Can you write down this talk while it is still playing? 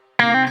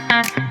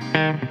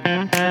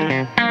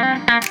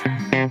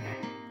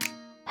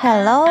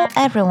Hello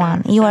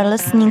everyone, you are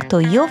listening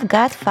to You've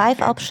Got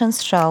 5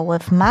 Options show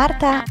with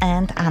Marta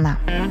and Anna.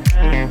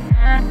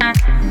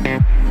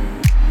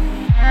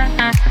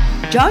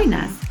 Join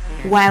us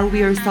while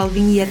we are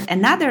solving yet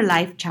another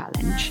life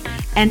challenge.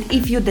 And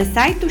if you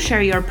decide to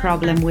share your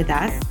problem with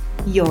us,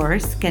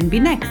 yours can be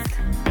next.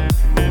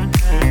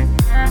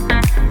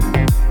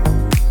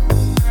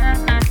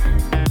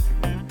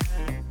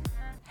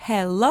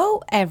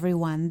 Hello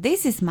everyone,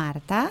 this is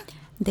Marta.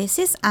 This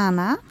is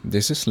Anna.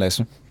 This is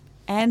Lasse.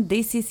 And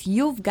this is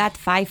You've Got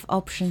 5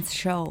 Options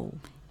show.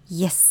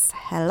 Yes,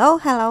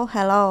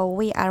 hello.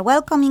 We are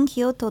welcoming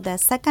you to the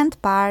second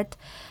part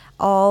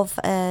of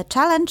a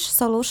challenge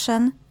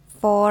solution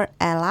for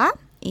Ella.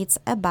 It's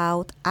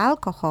about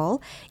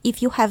alcohol.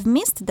 If you have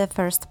missed the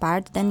first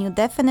part, then you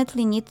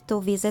definitely need to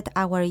visit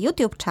our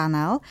YouTube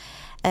channel.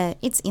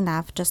 It's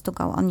enough just to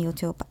go on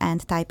YouTube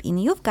and type in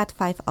You've Got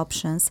 5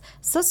 Options,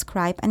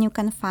 subscribe, and you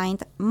can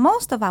find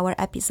most of our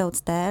episodes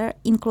there,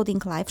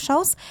 including live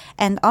shows,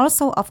 and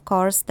also, of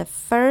course, the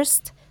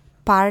first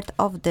part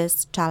of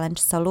this challenge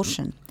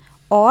solution.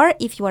 Or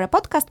if you are a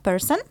podcast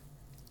person,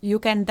 you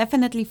can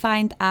definitely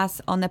find us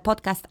on a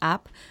podcast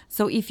app.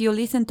 So if you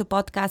listen to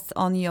podcasts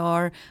on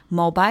your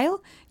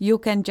mobile, you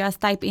can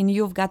just type in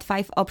You've Got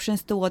 5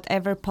 Options to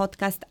whatever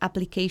podcast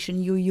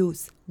application you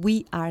use.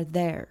 We are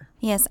there.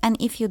 Yes, and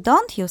if you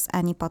don't use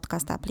any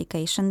podcast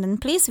application, then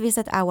please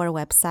visit our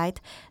website,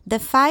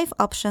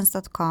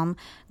 the5options.com.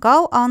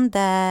 Go on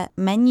the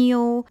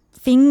menu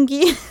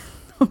thingy.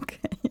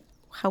 Okay.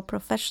 How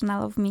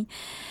professional of me.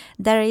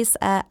 There is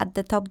at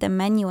the top the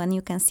menu and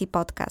you can see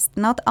podcast.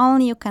 Not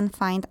only you can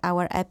find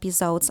our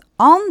episodes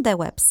on the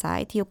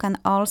website, you can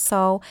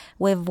also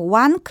with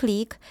one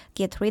click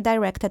get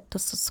redirected to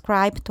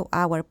subscribe to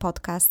our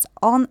podcasts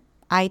on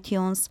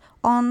iTunes,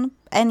 on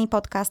any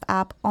podcast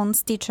app, on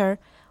Stitcher,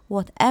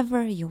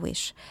 whatever you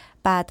wish.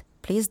 But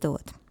please do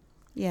it.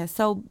 Yeah,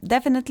 so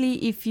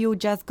definitely if you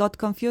just got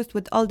confused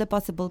with all the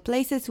possible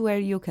places where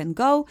you can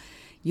go,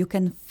 you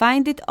can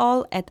find it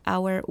all at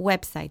our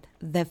website,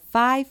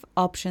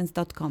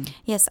 the5options.com.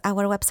 Yes,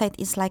 our website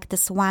is like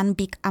this one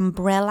big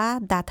umbrella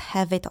that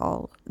have it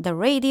all. The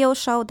radio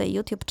show, the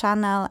YouTube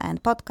channel,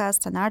 and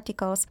podcasts and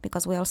articles,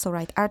 because we also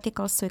write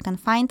articles, so you can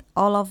find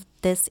all of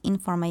this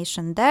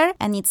information there.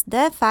 And it's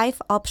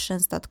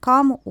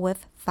the5options.com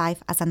with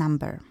 5 as a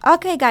number.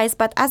 Okay, guys,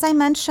 but as I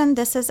mentioned,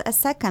 this is a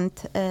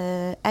second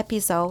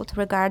episode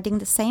regarding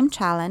the same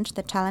challenge.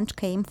 The challenge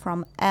came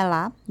from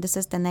Ella. This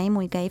is the name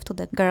we gave to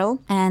the girl.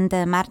 And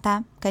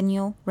Marta, can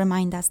you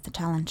remind us the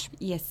challenge?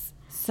 Yes.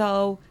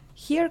 So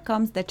here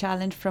comes the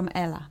challenge from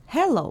Ella.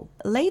 Hello.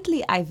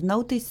 Lately, I've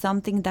noticed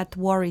something that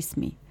worries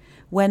me.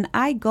 When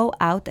I go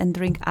out and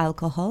drink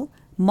alcohol,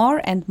 more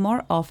and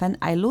more often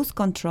I lose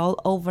control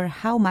over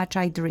how much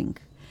I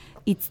drink.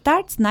 It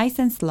starts nice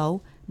and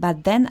slow,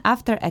 but then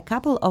after a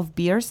couple of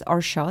beers or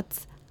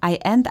shots, I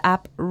end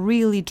up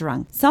really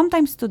drunk,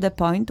 sometimes to the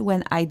point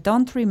when I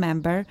don't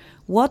remember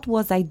what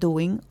was I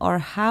doing or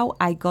how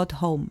I got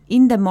home.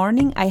 In the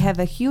morning, I have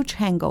a huge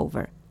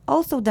hangover,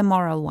 also the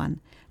moral one,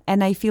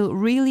 and I feel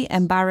really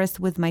embarrassed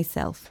with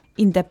myself.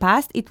 In the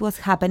past, it was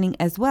happening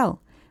as well,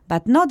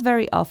 but not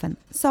very often,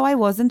 so I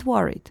wasn't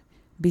worried.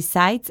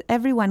 Besides,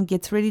 everyone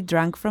gets really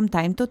drunk from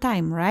time to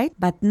time, right?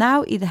 But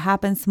now it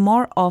happens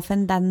more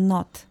often than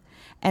not.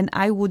 And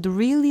I would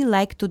really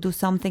like to do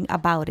something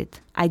about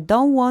it. I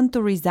don't want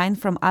to resign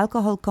from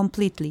alcohol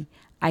completely.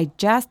 I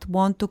just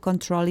want to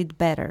control it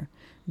better.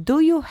 Do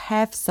you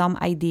have some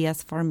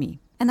ideas for me?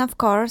 And of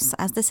course,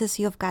 as this is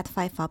You've Got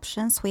 5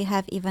 Options, we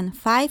have even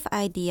 5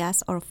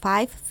 ideas or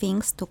 5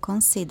 things to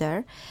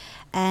consider.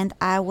 And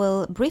I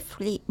will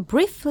briefly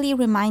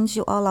remind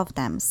you all of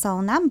them.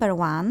 So number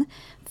 1,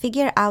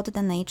 figure out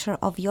the nature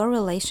of your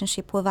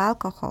relationship with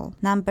alcohol.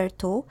 Number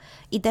 2,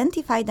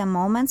 identify the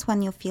moments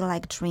when you feel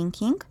like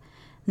drinking.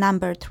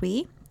 Number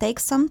 3, take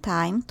some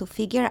time to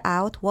figure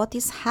out what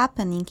is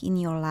happening in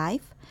your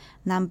life.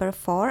 Number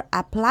 4,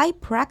 apply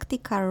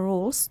practical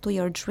rules to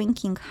your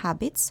drinking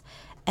habits.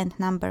 And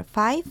number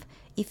 5,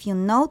 if you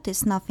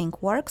notice nothing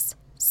works,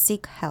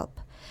 seek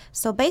help.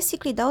 So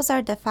basically, those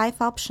are the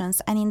 5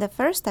 options. And in the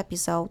first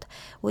episode,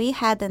 we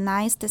had a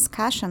nice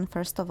discussion,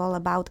 first of all,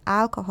 about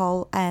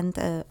alcohol and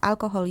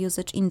alcohol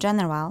usage in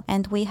general.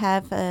 And we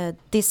have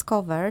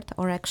discovered,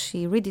 or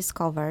actually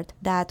rediscovered,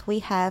 that we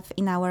have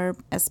in our,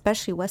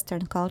 especially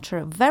Western culture,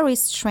 a very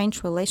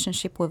strange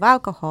relationship with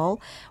alcohol,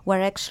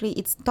 where actually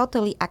it's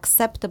totally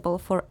acceptable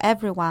for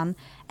everyone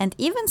and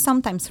even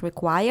sometimes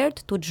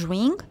required to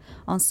drink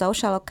on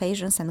social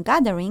occasions and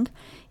gathering,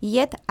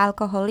 yet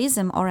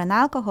alcoholism or an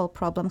alcohol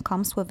problem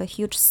comes with a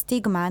huge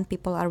stigma and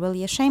people are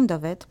really ashamed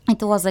of it.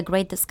 It was a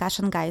great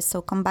discussion, guys,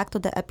 so come back to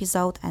the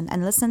episode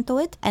and listen to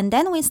it. And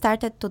then we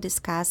started to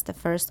discuss the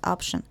first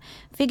option.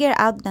 Figure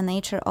out the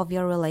nature of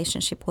your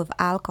relationship with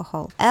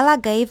alcohol. Ella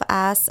gave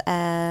us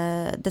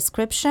a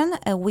description.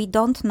 We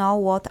don't know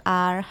what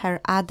are her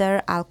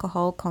other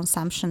alcohol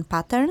consumption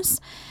patterns,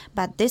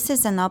 but this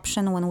is an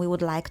option when we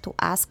would like to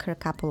ask her a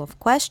couple of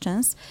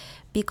questions,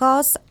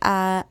 because,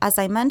 as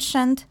I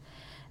mentioned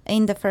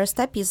in the first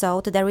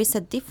episode, there is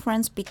a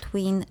difference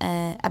between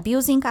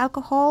abusing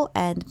alcohol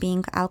and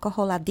being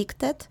alcohol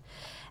addicted.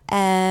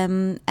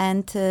 There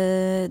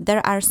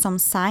are some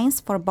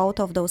signs for both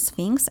of those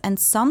things, and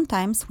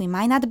sometimes we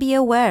might not be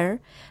aware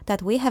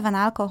that we have an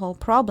alcohol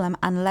problem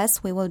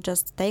unless we will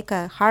just take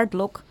a hard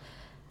look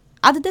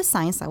at the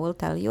signs, I will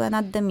tell you, and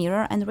at the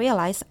mirror and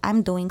realize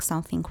I'm doing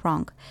something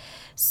wrong.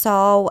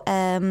 So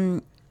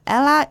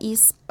Ella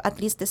is,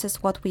 at least this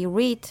is what we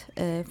read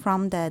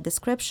from the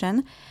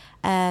description,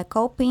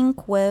 coping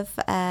with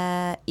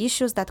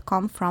issues that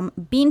come from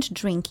binge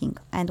drinking.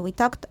 And we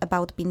talked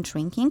about binge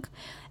drinking.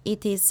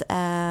 It is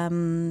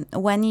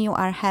when you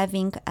are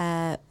having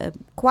a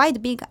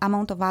quite big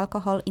amount of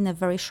alcohol in a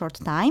very short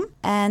time,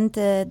 and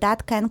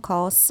that can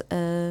cause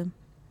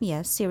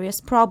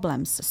serious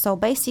problems. So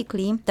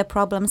basically, the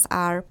problems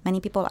are many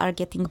people are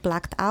getting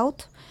blacked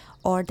out,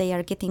 or they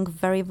are getting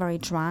very, very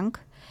drunk.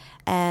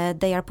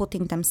 They are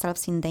putting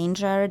themselves in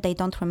danger. They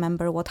don't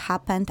remember what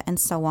happened, and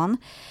so on.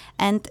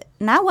 And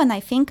now when I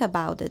think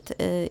about it,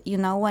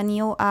 when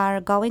you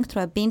are going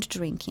through a binge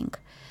drinking,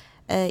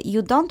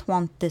 you don't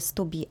want this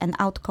to be an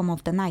outcome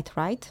of the night,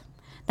 right?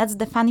 That's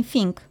the funny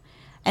thing.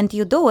 And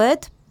you do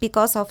it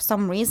because of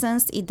some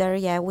reasons. Either,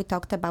 we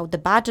talked about the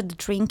budget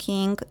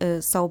drinking.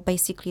 So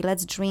basically,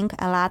 let's drink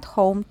a lot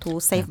home to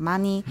save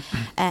money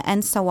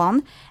and so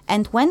on.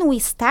 And when we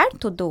start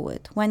to do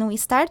it, when we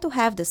start to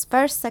have this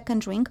first,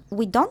 second drink,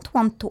 we don't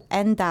want to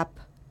end up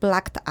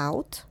blacked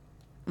out,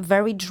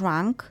 very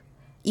drunk,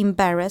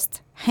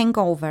 embarrassed,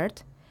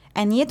 hangovered,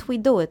 and yet we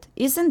do it.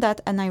 Isn't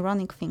that an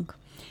ironic thing?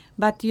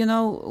 But,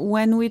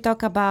 when we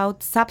talk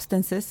about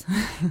substances,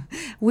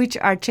 which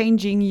are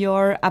changing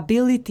your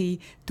ability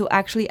to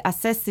actually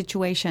assess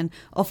situation,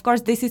 of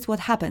course, this is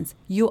what happens.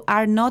 You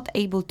are not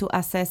able to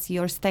assess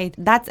your state.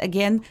 That's,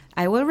 again,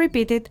 I will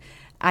repeat it.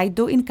 I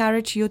do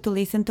encourage you to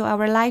listen to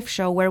our live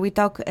show where we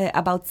talk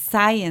about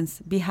science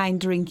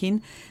behind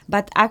drinking.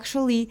 But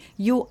actually,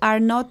 you are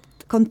not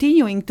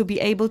continuing to be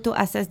able to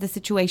assess the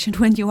situation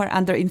when you are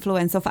under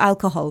influence of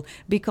alcohol,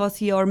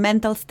 because your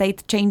mental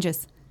state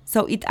changes.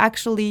 So it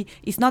actually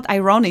is not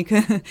ironic.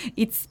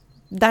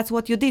 That's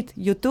what you did.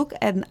 You took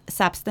a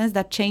substance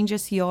that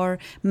changes your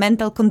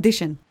mental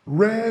condition.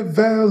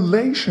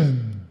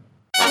 Revelation.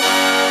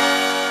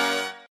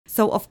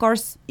 So, of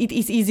course, it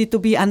is easy to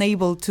be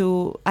unable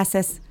to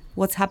assess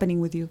what's happening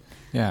with you.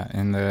 Yeah,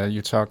 and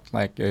you talked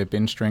like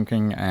binge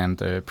drinking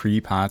and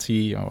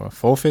pre-party or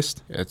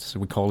forfest,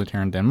 we call it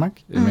here in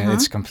Denmark. I mean,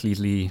 it's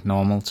completely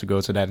normal to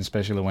go to that,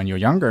 especially when you're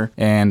younger.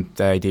 And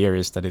the idea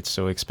is that it's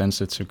so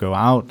expensive to go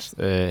out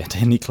at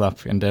any club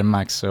in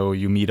Denmark, so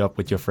you meet up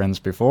with your friends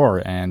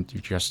before and you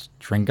just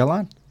drink a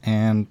lot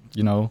and,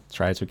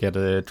 try to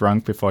get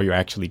drunk before you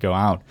actually go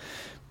out.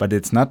 But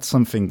it's not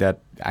something that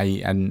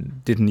I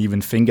didn't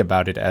even think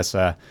about it as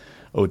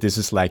this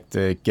is like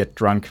the get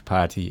drunk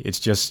party. It's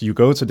just you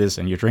go to this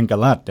and you drink a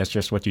lot. That's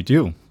just what you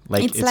do.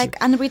 It's like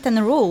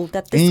unwritten rule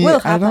that this will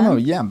happen. I don't know.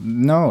 Yeah,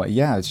 no,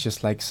 yeah. It's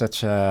just like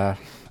such a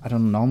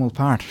normal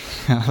part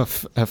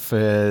of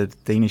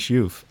Danish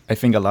youth. I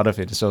think a lot of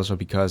it is also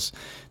because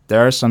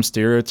there are some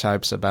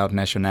stereotypes about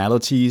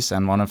nationalities,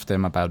 and one of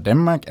them about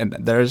Denmark, and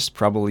there's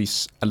probably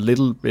a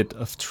little bit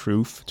of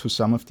truth to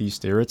some of these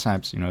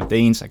stereotypes.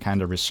 Danes are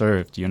kind of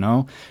reserved,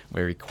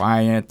 very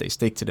quiet, they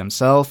stick to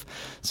themselves.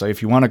 So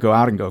if you want to go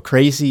out and go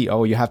crazy,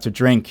 you have to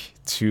drink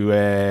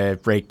to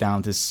break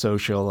down this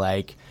social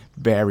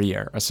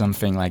barrier or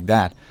something like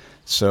that.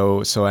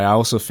 So I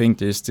also think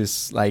there's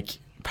this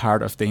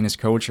part of Danish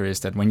culture is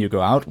that when you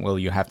go out,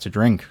 you have to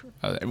drink,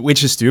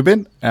 which is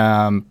stupid.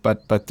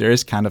 But there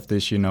is kind of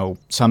this,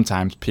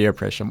 sometimes peer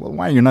pressure. Well,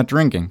 why are you not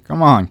drinking?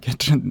 Come on,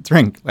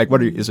 drink.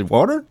 Is it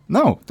water?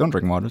 No, don't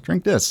drink water.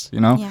 Drink this,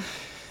 Yeah.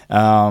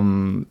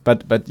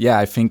 But yeah,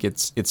 I think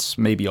it's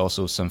maybe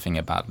also something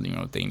about,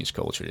 Danish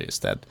culture is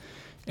that,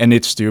 and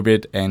it's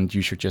stupid and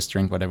you should just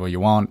drink whatever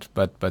you want.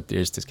 But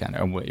there's this kind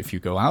of, if you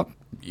go out,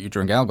 you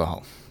drink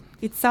alcohol.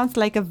 It sounds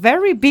like a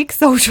very big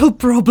social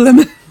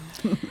problem.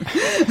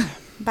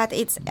 But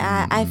it's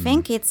I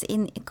think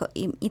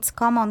it's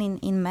common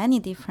in many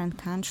different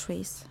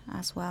countries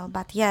as well.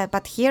 But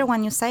here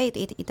when you say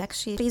it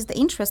actually is the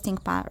interesting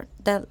part,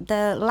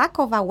 the lack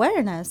of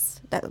awareness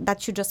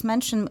that you just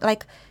mentioned.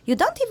 Like, you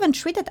don't even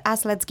treat it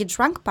as let's get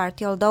drunk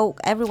party, although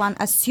everyone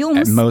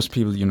assumes. And most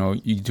people,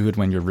 you do it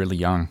when you're really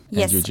young.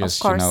 Yes, and you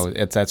just, of course.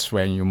 That's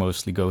where you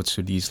mostly go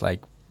to these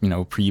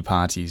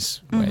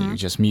pre-parties where you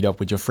just meet up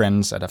with your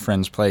friends at a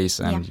friend's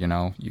place and,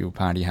 you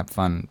party, have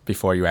fun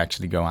before you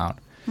actually go out.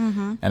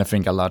 And I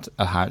think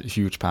a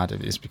huge part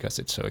of it is because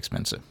it's so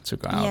expensive to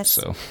go out. Yes.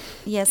 So,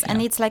 yes,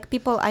 and it's like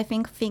people, I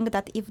think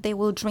that if they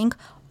will drink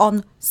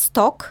on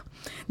stock,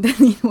 then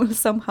it will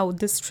somehow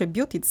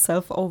distribute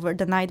itself over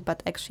the night,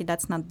 but actually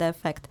that's not the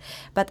effect.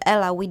 But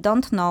Ella, we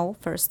don't know,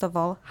 first of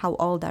all, how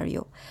old are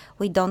you?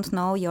 We don't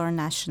know your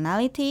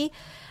nationality.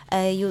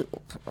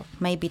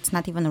 Maybe it's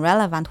not even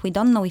relevant. We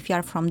don't know if you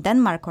are from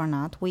Denmark or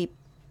not. We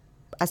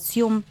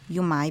assume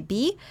you might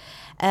be.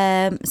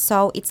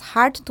 So it's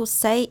hard to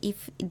say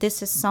if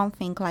this is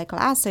something like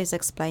Lasse is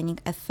explaining,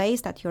 a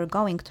phase that you're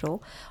going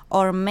through,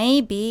 or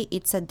maybe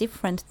it's a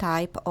different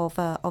type of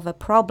a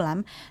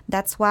problem.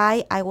 That's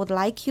why I would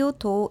like you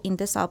to, in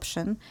this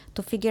option,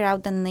 to figure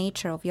out the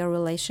nature of your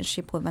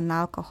relationship with an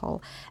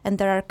alcohol. And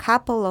there are a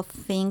couple of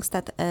things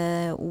that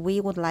we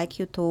would like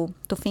you to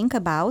think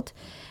about.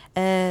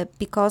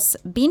 Because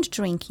binge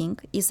drinking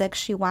is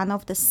actually one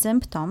of the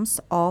symptoms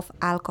of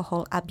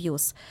alcohol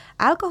abuse.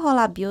 Alcohol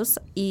abuse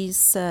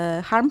is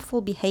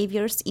harmful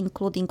behaviors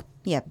including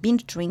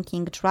binge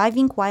drinking,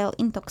 driving while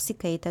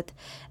intoxicated,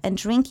 and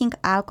drinking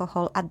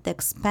alcohol at the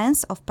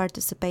expense of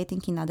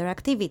participating in other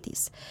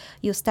activities.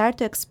 You start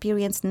to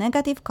experience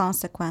negative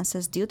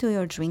consequences due to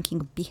your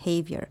drinking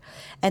behavior.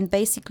 And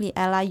basically,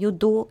 Ella, you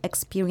do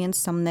experience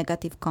some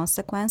negative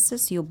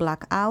consequences. You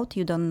black out,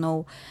 you don't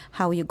know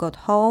how you got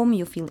home,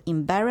 you feel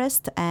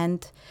embarrassed,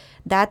 and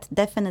that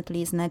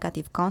definitely is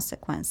negative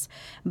consequence.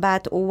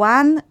 But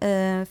one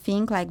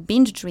thing like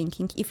binge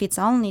drinking, if it's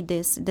only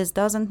this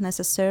doesn't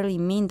necessarily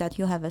mean that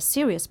you have a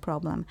serious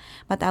problem.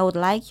 But I would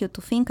like you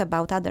to think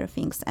about other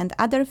things, and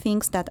other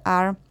things that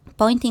are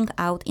pointing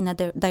out in a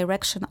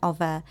direction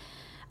of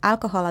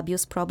alcohol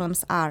abuse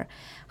problems are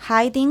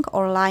hiding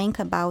or lying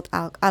about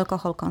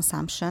alcohol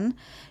consumption,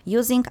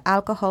 using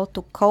alcohol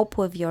to cope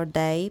with your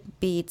day,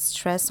 be it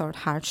stress or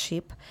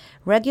hardship,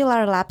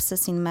 regular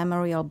lapses in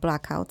memory or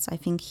blackouts. I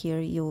think here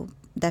you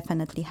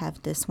definitely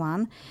have this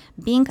one.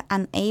 Being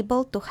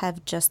unable to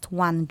have just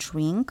one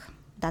drink.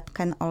 That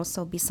can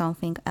also be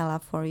something, Ella,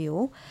 for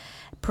you.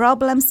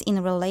 Problems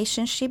in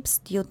relationships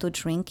due to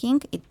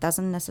drinking. It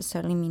doesn't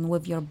necessarily mean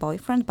with your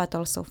boyfriend, but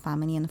also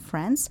family and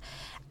friends.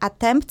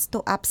 Attempts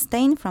to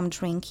abstain from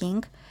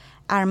drinking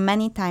are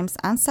many times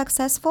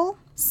unsuccessful.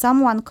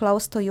 Someone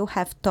close to you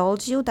have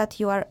told you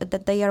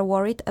that they are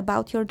worried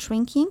about your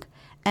drinking,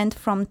 and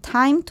from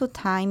time to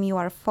time you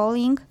are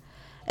failing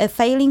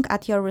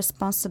at your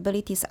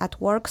responsibilities at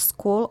work,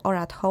 school, or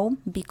at home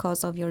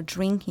because of your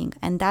drinking.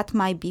 And that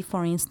might be,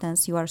 for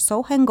instance, you are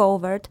so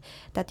hungover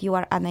that you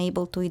are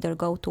unable to either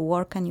go to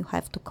work and you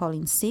have to call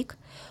in sick,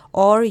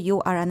 or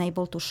you are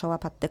unable to show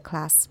up at the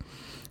class.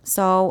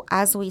 So,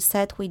 as we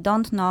said, we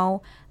don't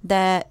know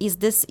is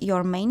this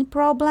your main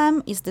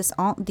problem? Is this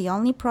the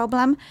only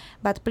problem?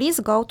 But please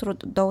go through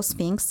those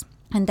things,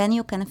 and then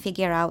you can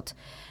figure out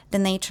the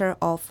nature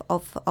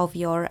of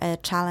your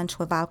challenge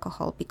with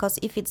alcohol. Because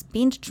if it's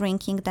binge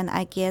drinking, then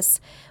I guess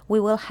we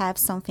will have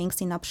some things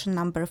in option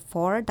number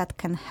 4 that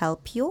can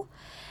help you.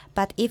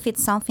 But if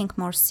it's something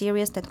more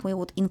serious, that we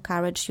would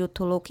encourage you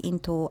to look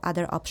into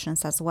other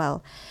options as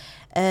well.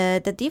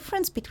 The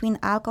difference between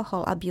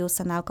alcohol abuse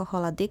and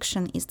alcohol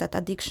addiction is that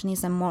addiction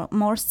is a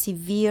more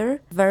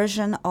severe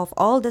version of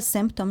all the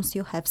symptoms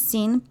you have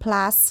seen,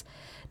 plus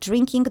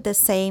drinking the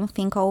same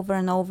thing over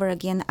and over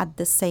again at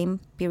the same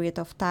period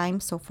of time.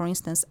 So, for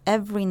instance,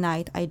 every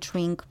night I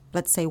drink,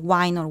 let's say,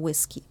 wine or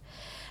whiskey.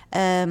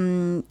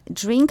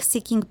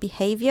 Drink-seeking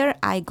behavior,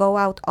 I go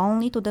out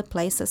only to the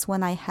places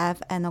when I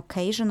have an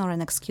occasion or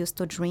an excuse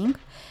to drink.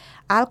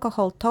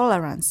 Alcohol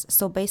tolerance,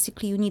 so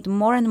basically you need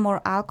more and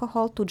more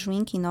alcohol to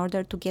drink in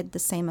order to get the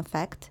same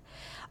effect.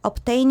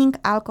 Obtaining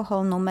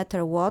alcohol no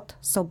matter what,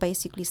 so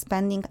basically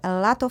spending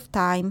a lot of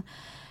time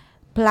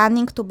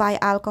planning to buy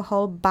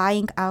alcohol,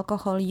 buying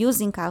alcohol,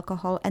 using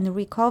alcohol, and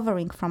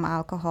recovering from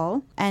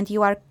alcohol, and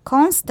you are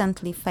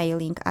constantly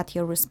failing at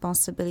your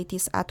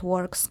responsibilities at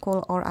work,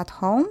 school, or at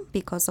home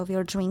because of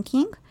your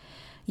drinking.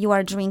 You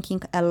are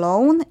drinking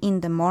alone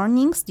in the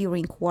mornings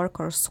during work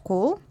or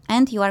school,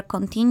 and you are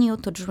continue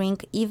to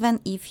drink even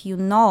if you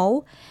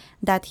know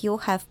that you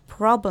have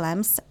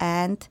problems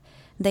and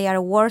they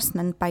are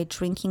worsened by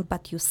drinking,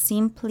 but you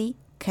simply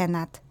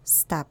cannot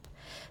stop.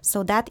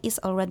 So that is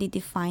already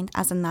defined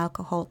as an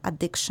alcohol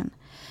addiction.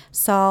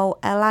 So,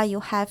 Ella, you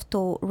have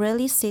to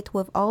really sit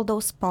with all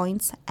those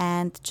points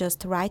and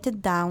just write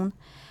it down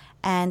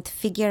and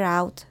figure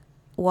out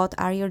what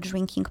are your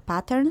drinking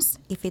patterns,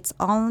 if it's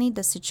only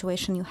the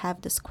situation you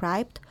have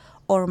described,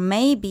 or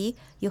maybe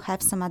you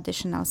have some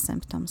additional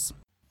symptoms.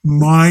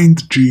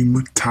 Mind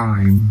gym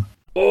time.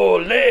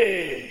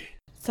 Ole!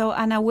 So,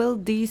 Anna, will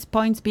these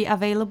points be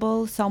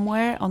available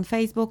somewhere on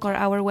Facebook or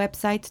our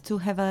website to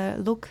have a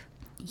look?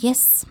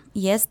 Yes,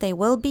 they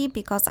will be,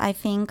 because I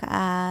think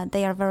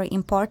they are very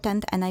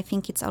important, and I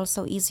think it's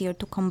also easier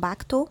to come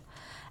back to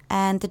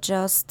and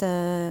just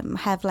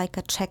have like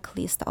a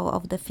checklist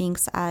of the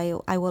things. I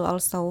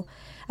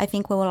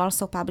think we will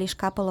also publish a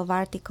couple of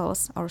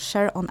articles or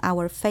share on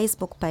our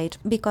Facebook page,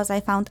 because I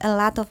found a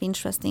lot of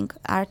interesting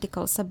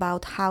articles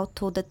about how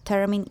to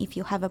determine if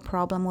you have a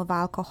problem with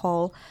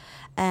alcohol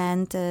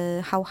and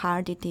how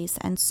hard it is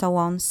and so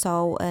on.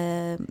 So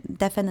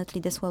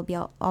definitely this will be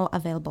all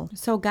available.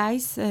 So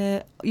guys,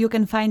 you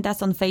can find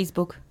us on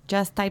Facebook.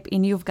 Just type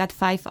in "You've Got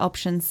 5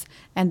 Options"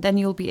 and then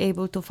you'll be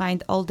able to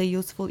find all the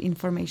useful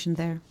information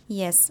there.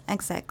 Yes,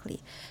 exactly.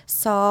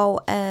 So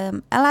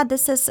Ella,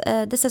 this is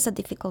a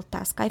difficult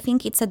task. I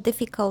think it's a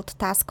difficult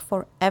task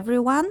for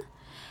everyone.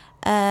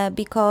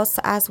 because,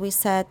 as we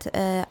said,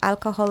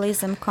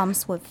 alcoholism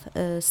comes with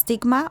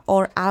stigma,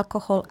 or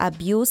alcohol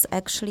abuse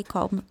actually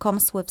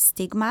comes with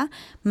stigma.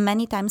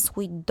 Many times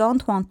we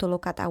don't want to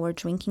look at our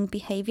drinking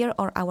behavior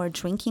or our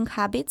drinking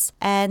habits,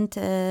 and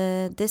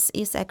this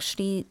is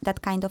actually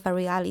that kind of a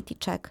reality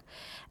check.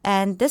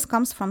 And this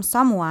comes from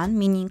someone,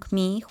 meaning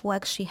me, who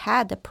actually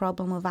had a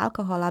problem with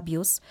alcohol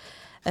abuse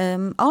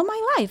all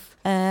my life.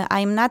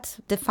 I'm not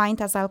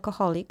defined as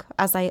alcoholic,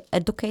 as I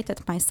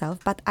educated myself,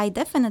 but I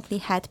definitely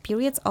had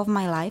periods of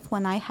my life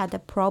when I had a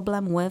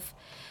problem with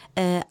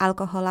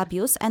alcohol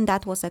abuse, and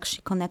that was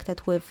actually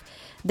connected with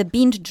the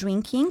binge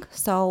drinking,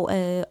 so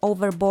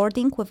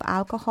overboarding with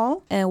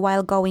alcohol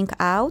while going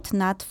out,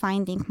 not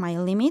finding my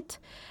limit,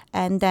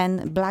 and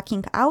then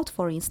blacking out,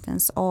 for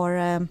instance,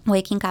 or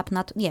waking up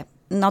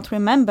not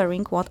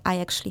remembering what I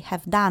actually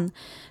have done.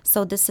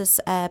 So this is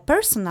a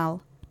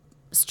personal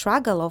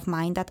struggle of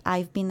mine that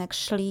I've been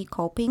actually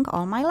coping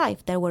all my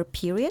life. There were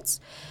periods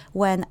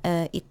when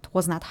it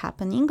was not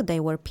happening.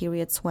 There were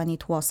periods when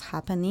it was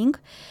happening.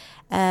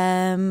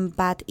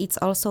 But it's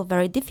also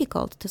very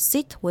difficult to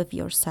sit with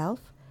yourself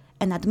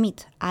and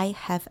admit I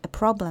have a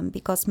problem,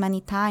 because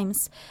many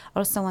times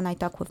also when I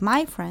talk with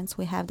my friends,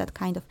 we have that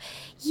kind of,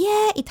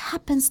 it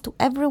happens to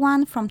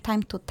everyone from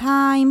time to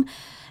time.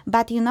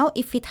 But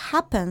if it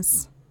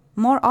happens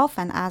more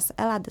often, as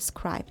Ella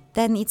described,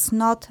 then it's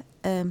not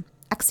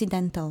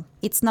accidental.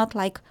 It's not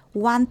like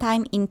one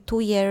time in 2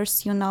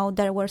 years,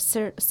 there were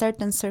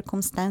certain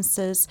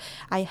circumstances,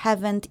 I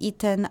haven't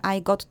eaten,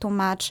 I got too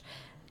much.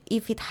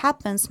 If it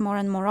happens more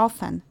and more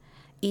often,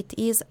 it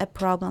is a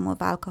problem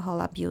of alcohol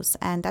abuse.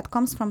 And that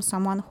comes from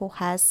someone who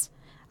has,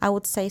 I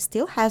would say,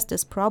 still has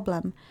this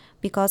problem,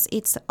 because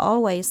it's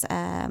always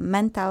a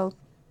mental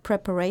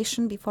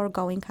preparation before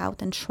going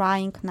out and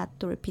trying not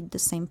to repeat the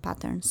same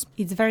patterns.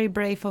 It's very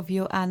brave of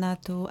you, Anna,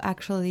 to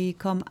actually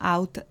come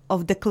out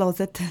of the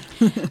closet.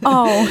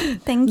 Oh,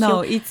 thank you.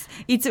 No,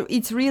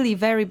 it's really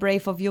very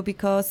brave of you,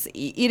 because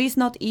it is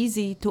not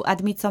easy to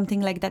admit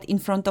something like that in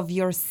front of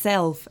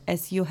yourself,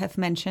 as you have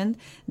mentioned,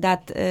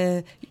 that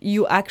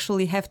you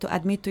actually have to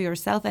admit to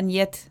yourself, and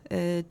yet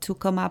to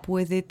come up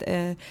with it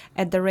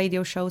at the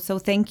radio show. So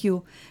thank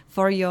you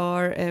for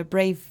your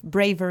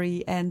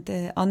bravery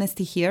and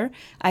honesty here.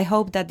 I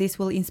hope that this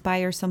will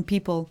inspire some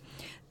people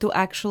to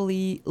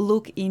actually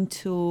look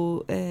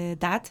into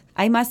that.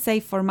 I must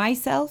say, for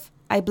myself,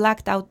 I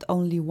blacked out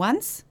only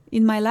once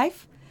in my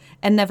life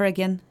and never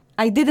again.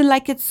 I didn't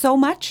like it so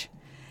much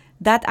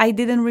that I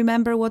didn't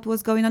remember what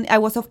was going on. I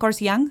was, of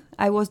course, young.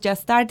 I was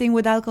just starting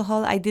with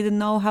alcohol. I didn't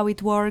know how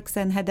it works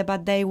and had a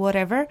bad day,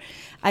 whatever.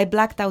 I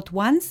blacked out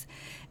once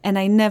and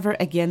I never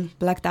again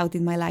blacked out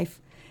in my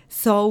life.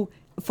 So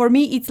for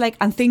me, it's like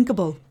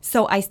unthinkable.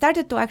 So I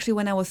started to actually,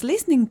 when I was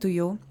listening to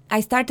you,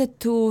 I started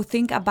to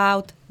think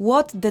about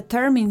what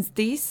determines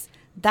this,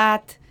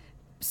 that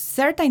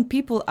certain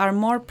people are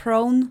more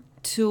prone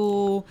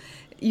to,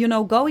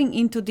 going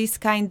into this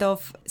kind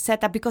of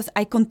setup, because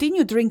I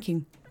continue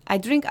drinking. I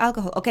drink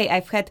alcohol. Okay,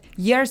 I've had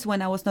years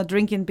when I was not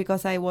drinking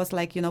because I was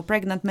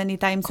pregnant many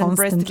times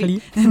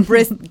Constantly. and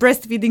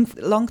breastfeeding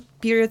long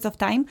periods of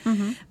time.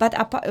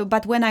 Mm-hmm.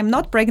 But when I'm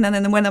not pregnant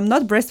and when I'm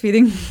not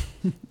breastfeeding,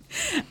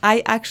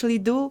 I actually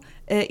do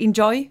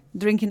enjoy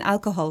drinking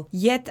alcohol.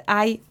 Yet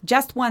I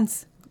just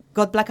once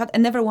got blackout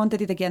and never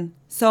wanted it again.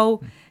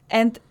 So,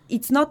 and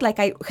it's not like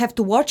I have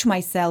to watch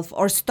myself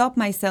or stop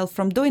myself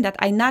from doing that.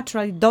 I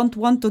naturally don't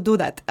want to do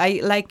that.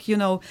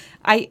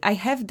 I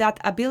have that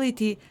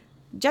ability.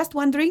 Just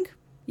one drink.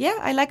 Yeah,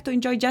 I like to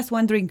enjoy just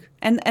one drink.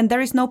 And there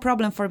is no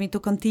problem for me to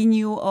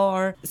continue.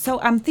 Or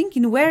so I'm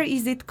thinking, where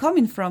is it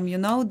coming from?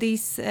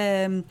 This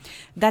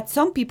that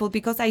some people,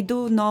 because I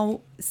do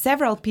know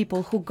several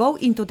people who go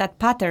into that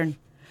pattern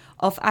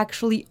of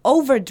actually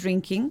over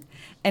drinking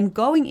and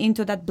going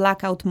into that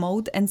blackout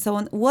mode and so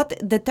on.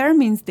 What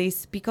determines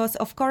this? Because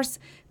of course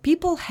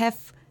people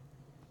have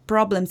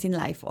problems in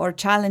life or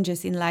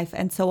challenges in life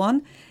and so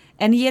on.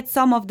 And yet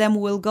some of them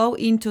will go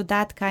into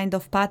that kind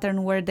of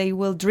pattern where they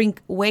will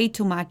drink way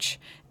too much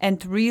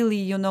and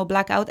really,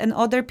 black out. And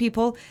other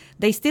people,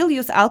 they still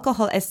use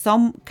alcohol as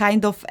some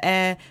kind of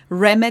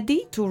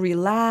remedy to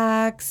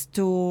relax,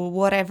 to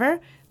whatever,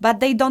 but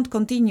they don't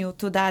continue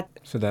to that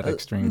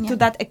extreme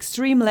that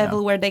extreme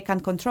level where they can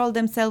control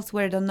themselves,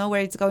 where they don't know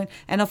where it's going.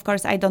 And of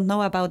course, I don't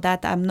know about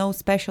that. I'm no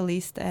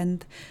specialist,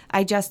 and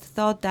I just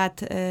thought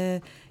that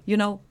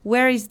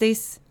where is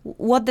this?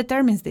 What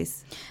determines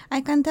this?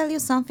 I can tell you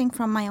something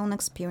from my own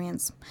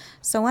experience.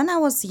 So when I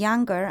was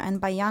younger,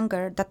 and by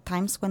younger, that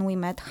times when we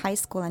met high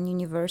school and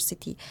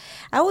university,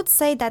 I would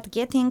say that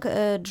getting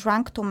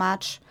drunk too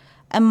much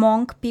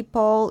among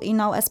people,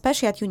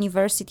 especially at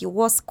university,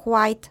 was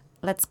quite,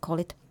 let's call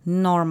it,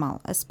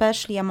 normal,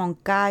 especially among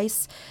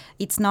guys.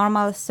 It's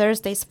normal.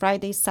 Thursdays,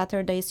 Fridays,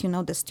 Saturdays,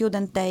 the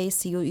student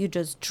days, you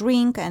just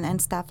drink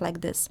and stuff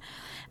like this.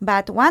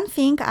 But one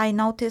thing I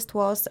noticed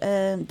was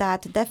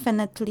that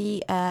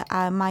definitely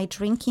my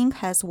drinking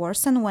has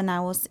worsened when I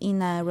was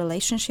in a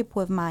relationship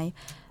with my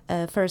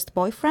first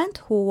boyfriend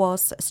who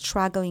was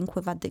struggling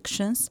with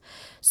addictions.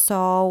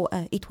 So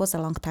it was a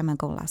long time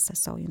ago, Lasse,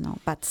 so,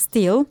 but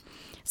still.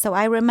 So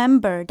I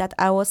remember that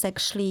I was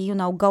actually,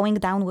 going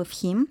down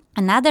with him.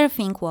 Another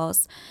thing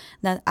was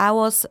that I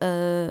was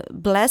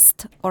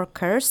blessed or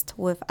cursed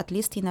with, at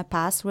least in the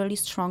past, really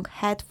strong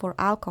head for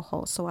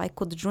alcohol. So I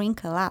could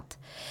drink a lot.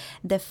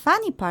 The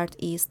funny part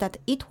is that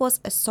it was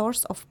a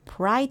source of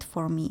pride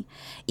for me.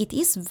 It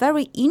is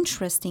very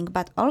interesting,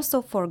 but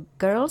also for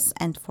girls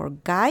and for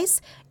guys,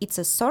 it's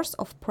a source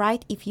of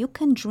pride if you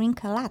can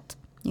drink a lot.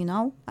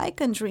 I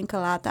can drink a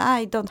lot.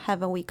 I don't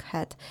have a weak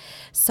head.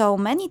 So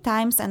many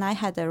times, and I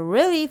had a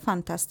really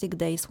fantastic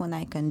days when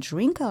I can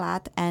drink a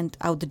lot and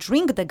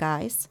outdrink the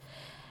guys.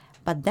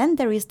 But then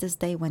there is this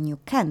day when you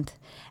can't.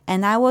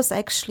 And I was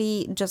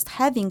actually just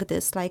having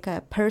this like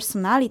a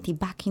personality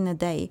back in the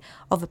day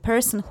of a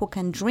person who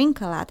can drink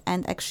a lot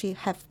and actually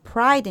have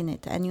pride in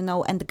it. And,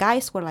 and the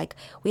guys were like,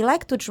 we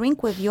like to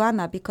drink with you,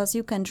 Anna, because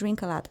you can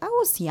drink a lot. I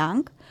was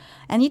young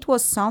and it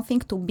was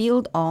something to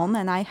build on.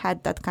 And I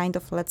had that kind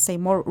of, let's say,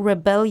 more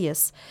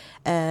rebellious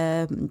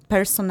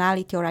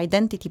personality or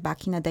identity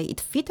back in the day.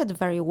 It fitted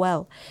very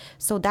well.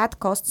 So that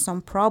caused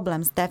some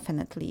problems,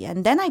 definitely.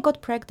 And then I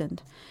got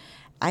pregnant.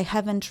 I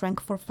haven't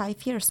drank for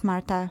 5 years,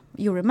 Marta.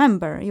 You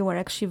remember, you were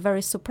actually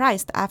very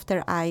surprised.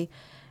 After I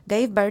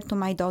gave birth to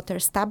my daughter,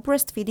 stopped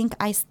breastfeeding,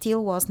 I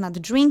still was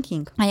not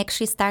drinking. I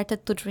actually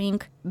started to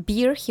drink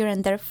beer here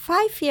and there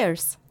 5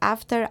 years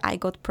after I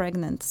got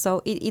pregnant.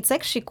 So it's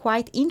actually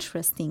quite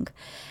interesting.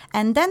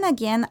 And then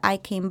again, I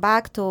came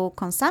back to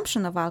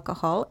consumption of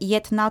alcohol,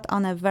 yet not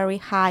on a very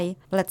high,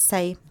 let's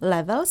say,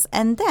 levels.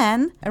 And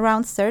then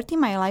around 30,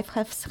 my life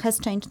has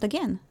changed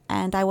again.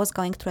 And I was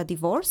going through a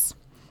divorce.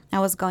 I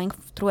was going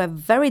through a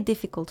very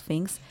difficult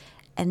things,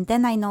 and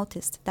then I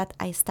noticed that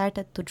I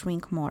started to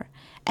drink more.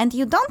 And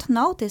you don't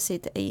notice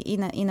it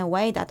in a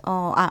way that,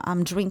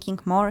 I'm drinking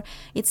more.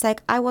 It's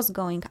like I was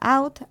going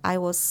out, I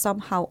was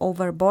somehow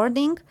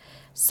overboarding,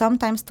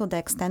 sometimes to the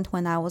extent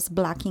when I was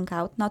blacking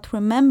out, not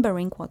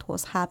remembering what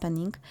was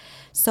happening.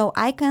 So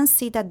I can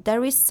see that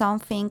there is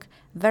something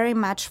very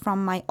much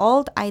from my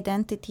old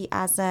identity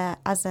as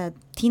a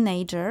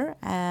teenager,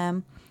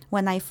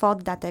 when I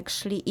thought that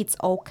actually it's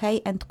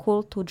okay and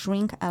cool to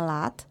drink a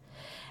lot.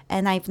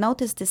 And I've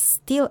noticed this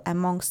still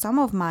among some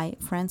of my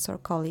friends or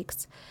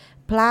colleagues.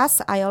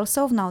 Plus, I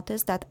also have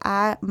noticed that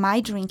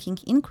my drinking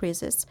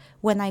increases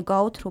when I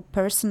go through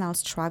personal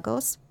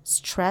struggles,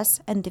 stress,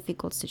 and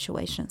difficult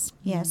situations.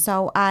 Yeah,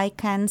 so I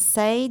can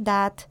say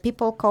that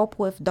people cope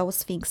with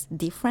those things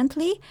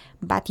differently.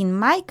 But in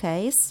my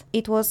case,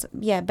 it was,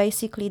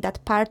 basically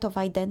that part of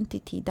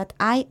identity that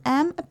I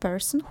am a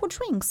person who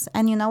drinks.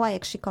 And, I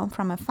actually come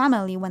from a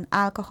family when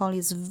alcohol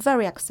is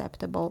very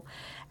acceptable.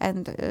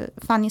 And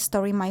funny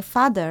story, my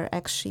father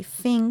actually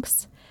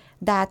thinks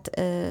that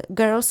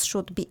girls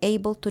should be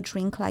able to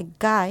drink like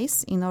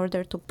guys in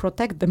order to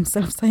protect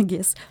themselves, I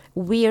guess.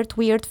 Weird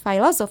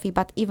philosophy,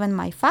 but even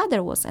my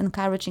father was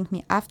encouraging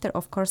me after,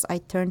 of course, I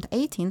turned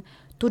 18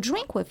 to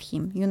drink with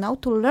him,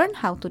 to learn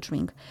how to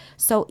drink.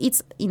 So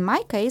it's, in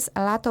my case,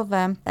 a lot of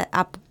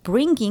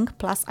upbringing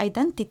plus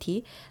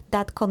identity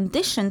that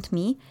conditioned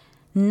me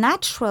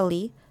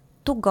naturally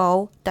to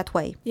go that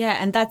way. Yeah,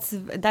 and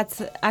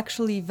that's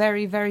actually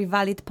very, very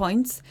valid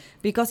points,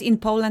 because in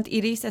Poland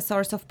it is a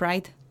source of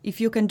pride. If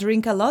you can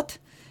drink a lot,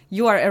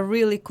 you are a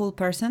really cool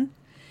person.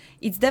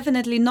 It's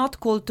definitely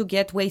not cool to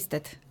get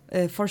wasted,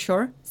 for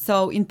sure.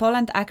 So in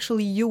Poland,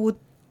 actually, you would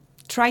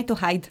try to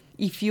hide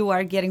if you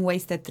are getting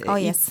wasted. Oh,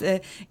 yes.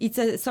 It's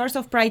a source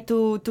of pride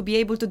to be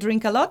able to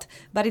drink a lot,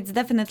 but it's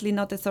definitely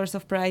not a source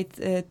of pride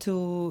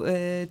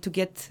to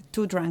get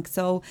too drunk.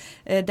 So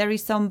there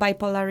is some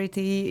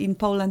bipolarity in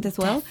Poland as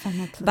well.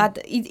 Definitely. But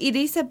it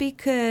is a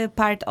big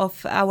part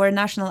of our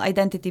national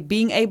identity,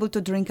 being able to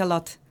drink a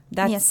lot.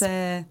 That's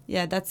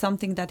that's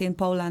something that in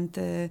Poland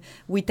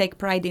we take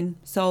pride in.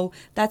 So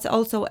that's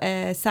also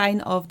a sign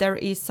of there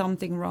is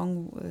something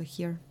wrong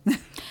here.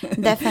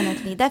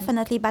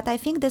 Definitely. But I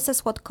think this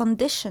is what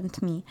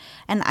conditioned me.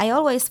 And I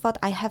always thought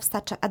I have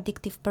such an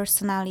addictive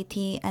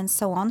personality and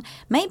so on.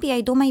 Maybe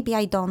I do, maybe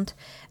I don't.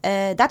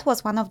 That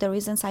was one of the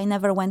reasons I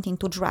never went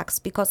into drugs,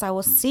 because I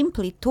was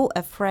simply too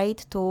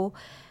afraid to,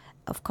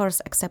 of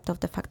course, except of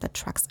the fact that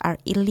drugs are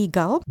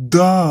illegal.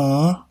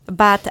 Duh.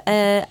 But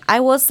I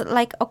was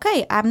like,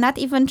 okay, I'm not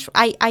even,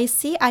 I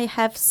see I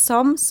have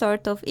some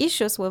sort of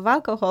issues with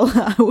alcohol.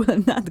 I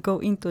will not go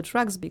into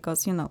drugs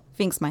because,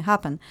 things might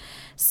happen.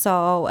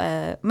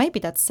 So maybe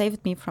that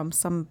saved me from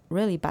some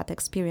really bad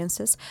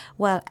experiences.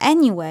 Well,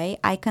 anyway,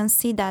 I can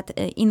see that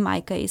in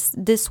my case,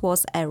 this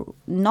was a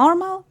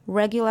normal,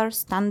 regular,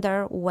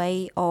 standard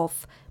way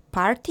of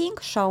partying,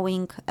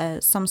 showing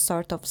some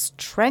sort of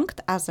strength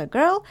as a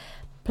girl.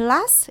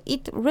 Plus,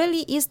 it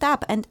really eased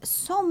up. And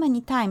so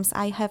many times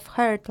I have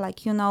heard,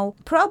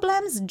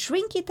 problems,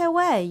 drink it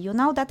away,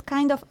 that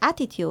kind of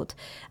attitude.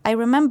 I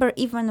remember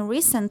even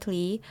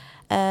recently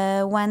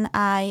when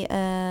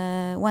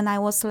I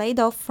was laid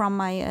off from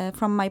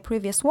my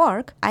previous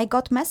work, I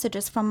got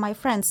messages from my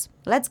friends.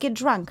 Let's get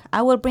drunk.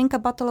 I will bring a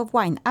bottle of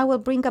wine. I will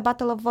bring a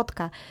bottle of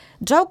vodka.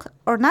 Joke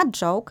or not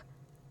joke,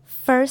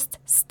 first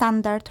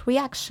standard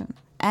reaction.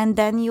 And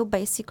then you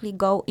basically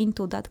go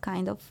into that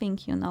kind of thing,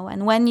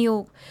 And when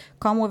you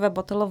come with a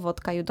bottle of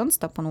vodka, you don't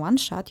stop on one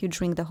shot, you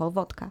drink the whole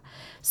vodka.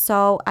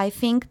 So I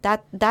think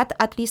that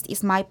at least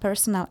is my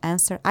personal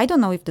answer. I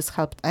don't know if this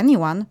helped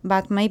anyone,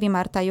 but maybe,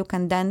 Marta, you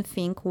can then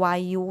think why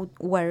you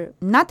were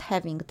not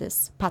having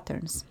these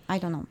patterns. I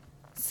don't know.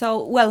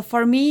 So, well,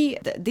 for me,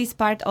 this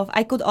part of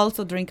I could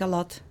also drink a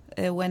lot.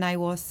 When I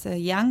was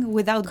young,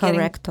 without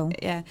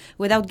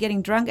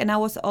getting drunk, and I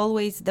was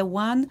always the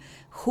one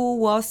who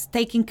was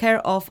taking care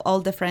of all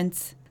the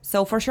friends.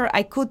 So for sure,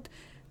 I could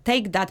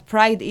take that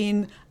pride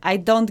in I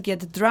don't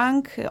get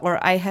drunk,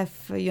 or I have,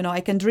 I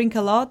can drink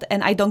a lot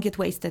and I don't get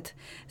wasted.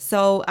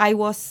 So I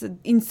was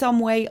in some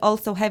way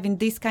also having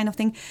this kind of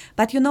thing.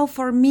 But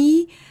for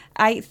me,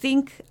 I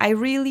think I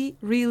really,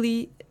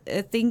 really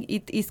think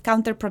it is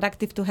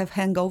counterproductive to have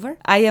hangover.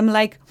 I am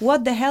like,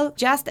 what the hell?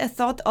 Just a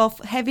thought of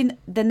having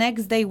the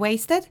next day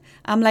wasted.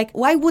 I'm like,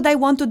 why would I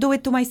want to do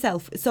it to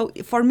myself? So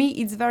for me,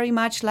 it's very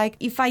much like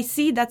if I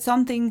see that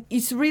something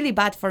is really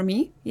bad for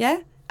me,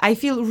 I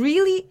feel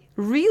really,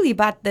 really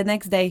bad the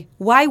next day.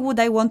 Why would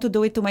I want to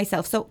do it to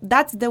myself? So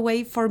that's the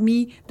way for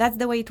me. That's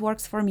the way it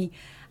works for me.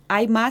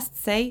 I must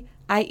say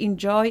I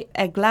enjoy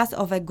a glass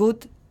of a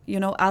good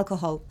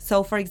alcohol.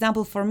 So for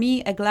example, for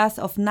me, a glass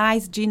of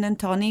nice gin and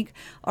tonic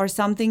or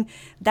something,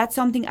 that's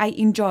something I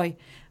enjoy.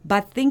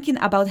 But thinking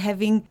about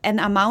having an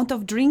amount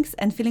of drinks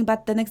and feeling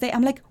bad the next day,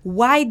 I'm like,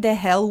 why the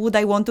hell would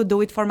I want to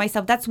do it for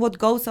myself? That's what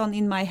goes on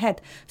in my head.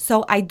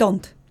 So I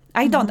don't.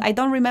 I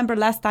don't remember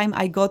last time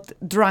I got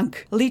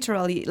drunk,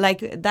 literally,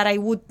 like that I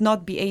would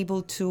not be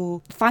able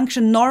to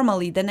function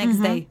normally the next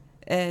day.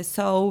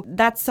 So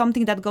that's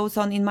something that goes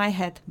on in my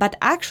head. But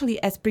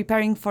actually, as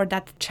preparing for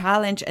that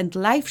challenge and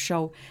live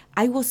show,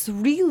 I was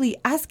really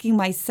asking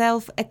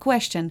myself a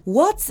question.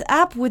 What's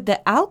up with the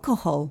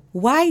alcohol?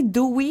 Why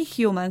do we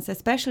humans,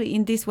 especially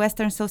in this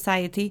Western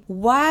society,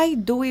 why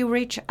do we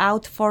reach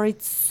out for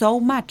it so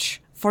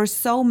much? For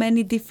so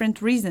many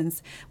different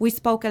reasons. We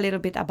spoke a little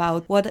bit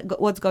about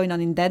what's going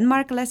on in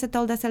Denmark. Lasse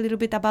told us a little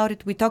bit about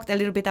it. We talked a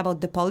little bit about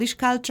the Polish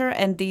culture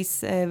and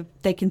this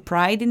taking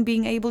pride in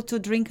being able to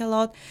drink a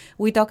lot.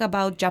 We talk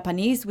about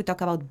Japanese. We talk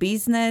about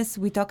business.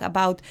 We talk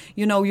about,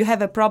 you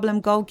have a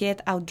problem, go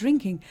get out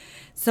drinking.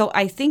 So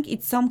I think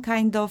it's some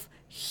kind of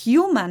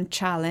human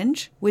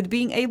challenge with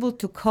being able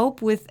to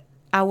cope with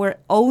our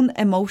own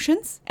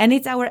emotions, and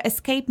it's our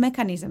escape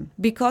mechanism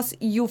because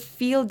you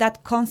feel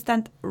that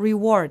constant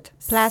reward.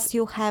 Plus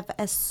you have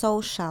a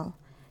social,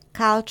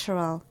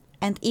 cultural,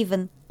 and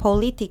even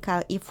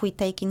political, if we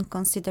take in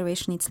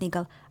consideration it's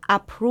legal,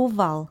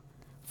 approval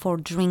for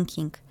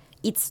drinking.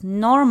 It's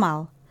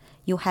normal.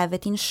 You have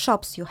it in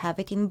shops, you have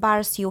it in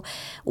bars.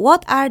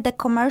 What are the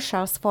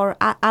commercials for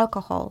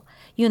alcohol?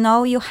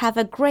 You have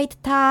a great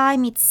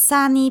time, it's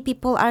sunny,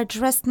 people are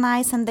dressed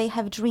nice and they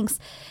have drinks.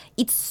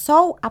 It's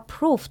so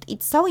approved,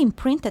 it's so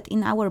imprinted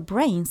in our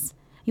brains.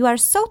 You are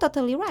so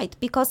totally right,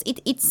 because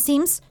it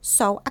seems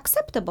so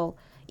acceptable.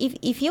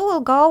 If you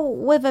will go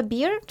with a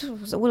beer,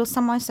 will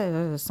someone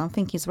say,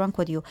 something is wrong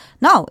with you?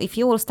 No, if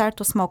you will start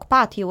to smoke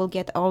pot, you will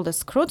get all the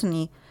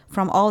scrutiny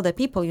from all the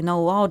people,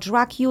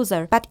 drug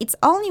user. But it's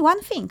only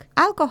one thing.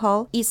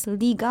 Alcohol is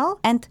legal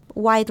and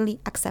widely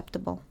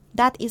acceptable.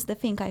 That is the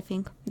thing, I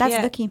think.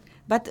 That's the key.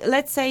 But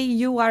let's say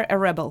you are a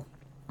rebel.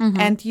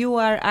 And you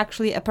are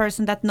actually a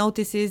person that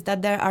notices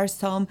that there are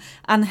some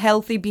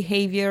unhealthy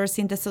behaviors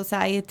in the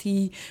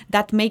society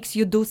that makes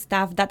you do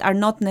stuff that are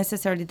not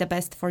necessarily the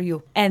best for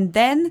you. And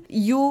then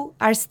you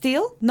are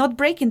still not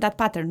breaking that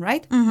pattern,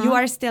 right? You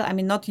are still,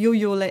 not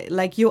you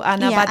like you,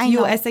 Anna, but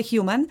you as a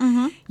human,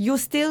 you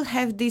still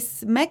have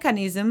this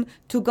mechanism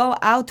to go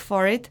out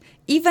for it,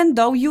 even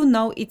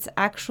though it's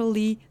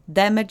actually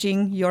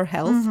damaging your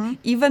health,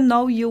 even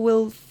though you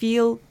will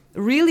feel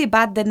really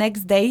bad the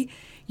next day,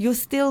 you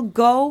still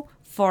go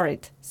for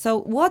it.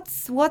 So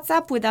what's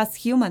up with us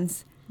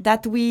humans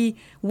that we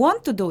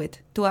want to do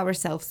it to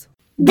ourselves?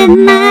 The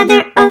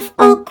mother of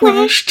all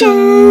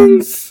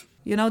questions.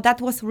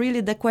 That was really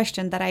the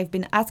question that I've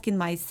been asking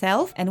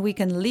myself, and we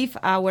can leave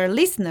our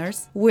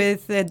listeners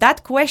with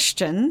that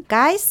question.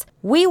 Guys,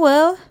 we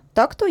will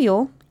talk to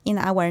you in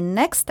our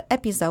next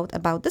episode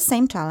about the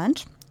same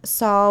challenge.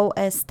 So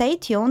stay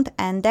tuned,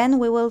 and then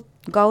we will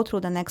go through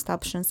the next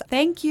options.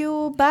 Thank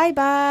you.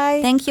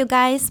 Bye-bye. Thank you,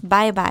 guys.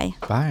 Bye-bye.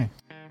 Bye.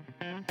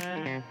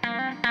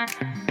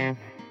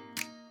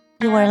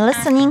 You are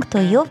listening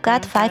to You've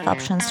Got 5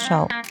 Options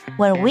show,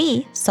 where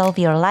we solve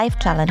your life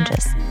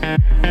challenges.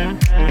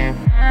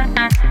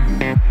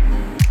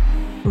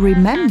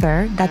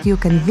 Remember that you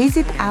can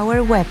visit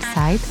our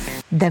website,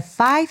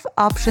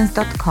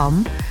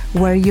 the5options.com,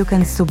 where you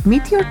can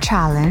submit your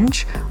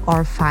challenge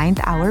or find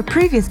our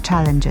previous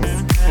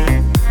challenges.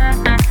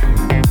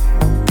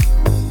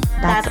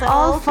 That's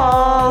all,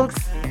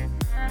 folks!